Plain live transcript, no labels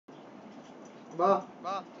वाह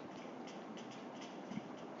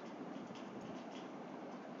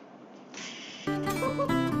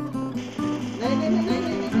नहीं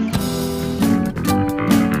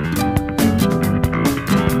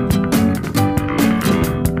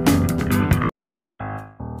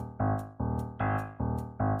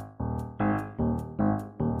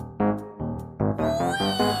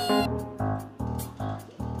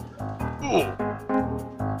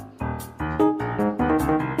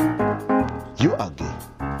You are gay.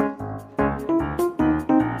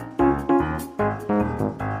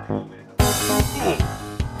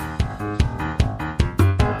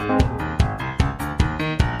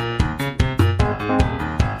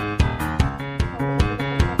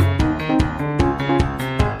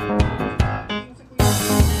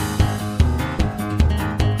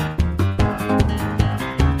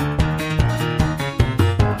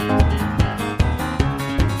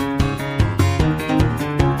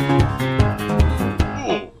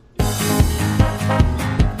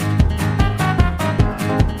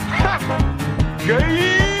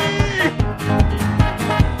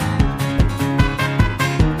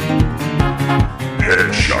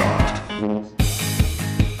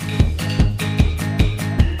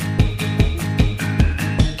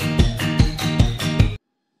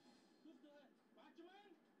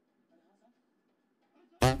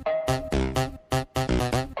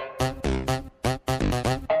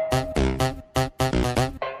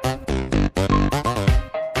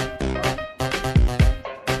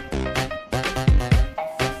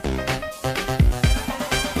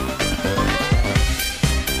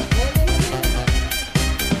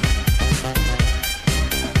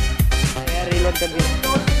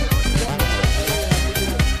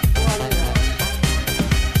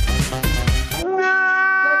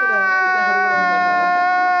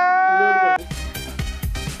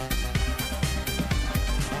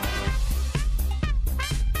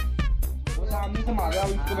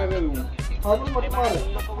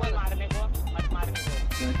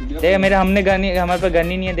 देख मेरे हमने गन हमारे पास गन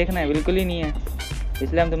ही नहीं है, देखना है बिल्कुल ही नहीं है,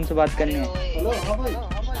 इसलिए हम तुमसे बात करनी है।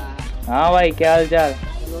 हाँ भाई क्या हाल चाल?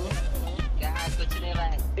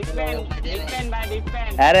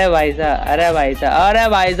 अरे भाई साहब अरे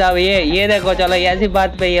भाई साहब ये देखो, चलो ऐसी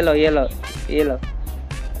बात पे ये लो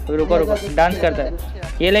रुको डांस करता है।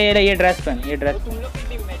 ये ले ड्रेस पहन, ये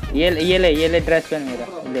ले ड्रेस पहन मेरा,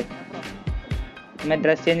 ले मैं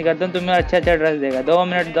ड्रेस चेंज करता हूँ, तुम्हें अच्छा ड्रेस देगा। 2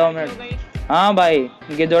 मिनट। हाँ भाई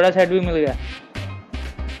ये जोड़ा सेट भी मिल गया।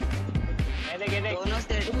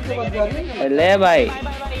 ले भाई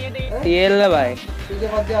ये ले भाई,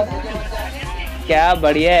 क्या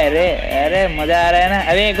बढ़िया है रे। अरे मजा आ रहा है ना।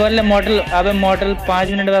 अरे एक और ले मॉडल। अबे मॉडल 5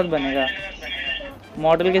 मिनट बाद बनेगा।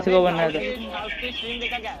 मॉडल किसी को बनना था।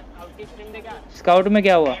 स्काउट में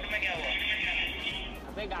क्या हुआ?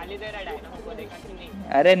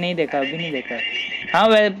 अरे नहीं देखा, अभी नहीं देखा। हाँ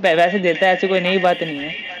वैसे देता है, ऐसी कोई नई बात नहीं है।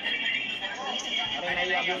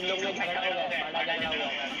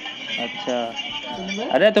 अच्छा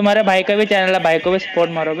अरे तुम्हारे भाई का भी चैनल है, भाई को भी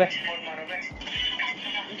सपोर्ट मारो बे।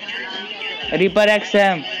 रिपर एक्स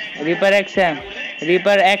सैम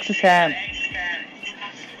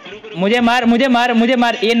मुझे मार।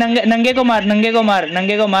 ये नंगे को मार।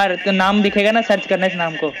 तो नाम दिखेगा ना, सर्च करना इस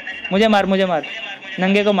नाम को। मुझे मार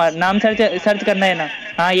नंगे को मार। नाम सर्च करना है ना।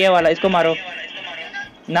 हाँ ये वाला, इसको मारो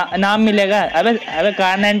नाम मिलेगा। अबे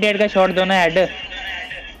कार 98 का शॉट दो ना हेड।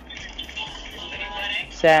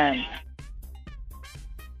 सैम